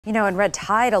You know, and red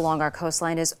tide along our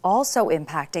coastline is also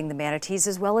impacting the manatees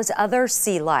as well as other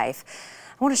sea life.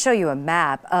 I want to show you a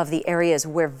map of the areas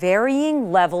where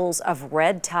varying levels of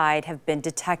red tide have been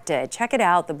detected. Check it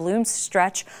out. The blooms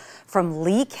stretch from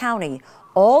Lee County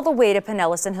all the way to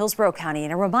Pinellas and Hillsborough County.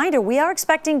 And a reminder, we are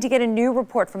expecting to get a new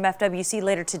report from FWC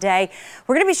later today.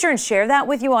 We're going to be sure and share that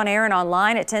with you on air and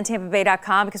online at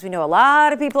 10tampabay.com because we know a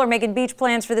lot of people are making beach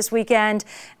plans for this weekend.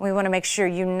 And we want to make sure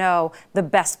you know the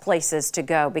best places to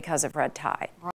go because of red tide.